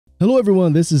Hello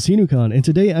everyone, this is Hinukan, and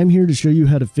today I'm here to show you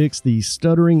how to fix the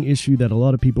stuttering issue that a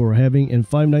lot of people are having in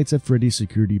Five Nights at Freddy's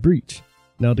Security Breach.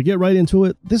 Now to get right into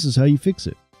it, this is how you fix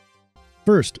it.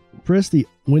 First, press the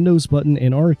Windows button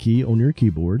and R key on your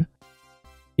keyboard.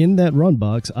 In that run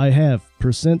box, I have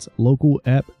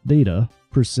 %LOCALAPPDATA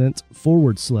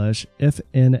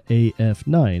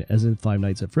 %/FNAF9 as in Five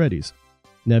Nights at Freddy's.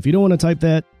 Now if you don't want to type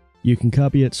that, you can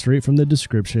copy it straight from the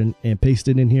description and paste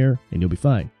it in here and you'll be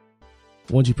fine.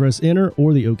 Once you press enter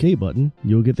or the OK button,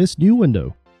 you'll get this new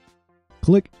window.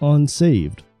 Click on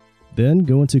Saved, then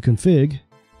go into Config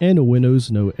and a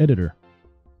Windows No Editor.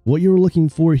 What you're looking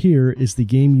for here is the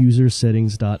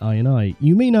GameUserSettings.ini.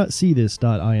 You may not see this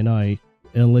 .ini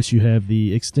unless you have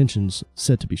the extensions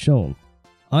set to be shown.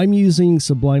 I'm using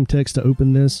Sublime text to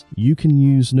open this. You can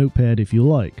use Notepad if you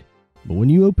like. But when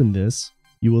you open this,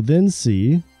 you will then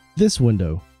see this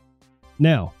window.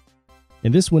 Now,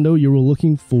 in this window, you are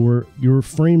looking for your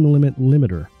frame limit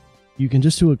limiter. You can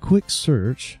just do a quick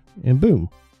search and boom,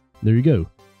 there you go.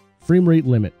 Frame rate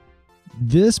limit.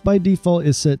 This by default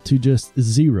is set to just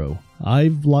 0.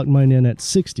 I've locked mine in at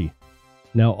 60.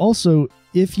 Now also,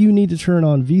 if you need to turn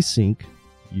on VSync,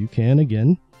 you can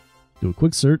again do a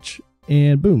quick search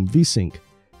and boom, VSync.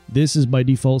 This is by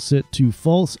default set to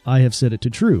false. I have set it to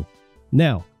true.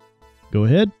 Now, go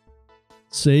ahead,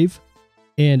 save.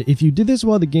 And if you did this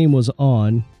while the game was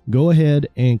on, go ahead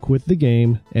and quit the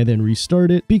game and then restart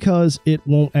it because it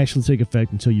won't actually take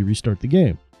effect until you restart the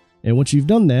game. And once you've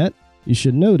done that, you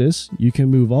should notice you can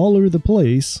move all over the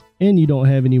place and you don't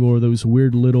have any more of those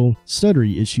weird little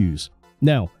stuttery issues.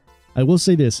 Now, I will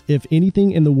say this, if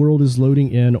anything in the world is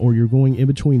loading in or you're going in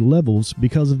between levels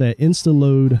because of that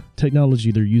insta-load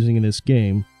technology they're using in this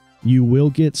game, you will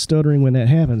get stuttering when that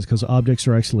happens because objects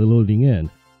are actually loading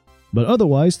in. But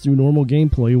otherwise, through normal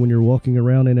gameplay, when you're walking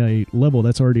around in a level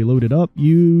that's already loaded up,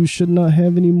 you should not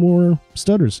have any more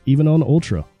stutters, even on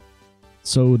Ultra.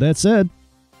 So that said,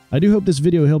 I do hope this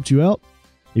video helped you out.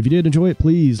 If you did enjoy it,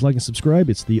 please like and subscribe.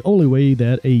 It's the only way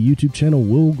that a YouTube channel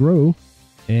will grow.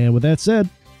 And with that said,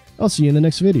 I'll see you in the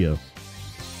next video.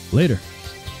 Later.